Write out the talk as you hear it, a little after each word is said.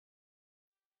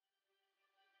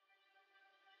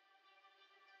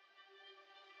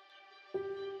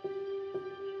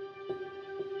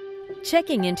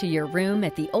Checking into your room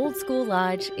at the Old School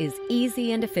Lodge is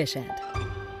easy and efficient.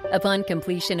 Upon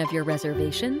completion of your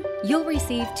reservation, you'll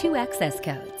receive 2 access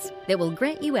codes that will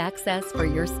grant you access for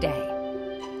your stay.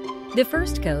 The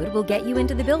first code will get you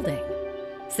into the building.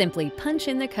 Simply punch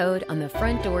in the code on the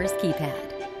front door's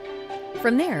keypad.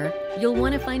 From there, you'll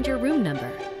want to find your room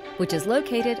number, which is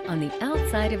located on the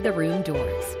outside of the room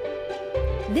doors.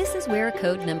 This is where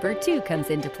code number 2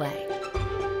 comes into play.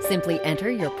 Simply enter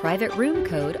your private room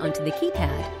code onto the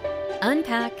keypad,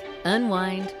 unpack,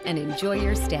 unwind, and enjoy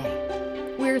your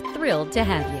stay. We're thrilled to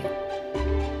have you.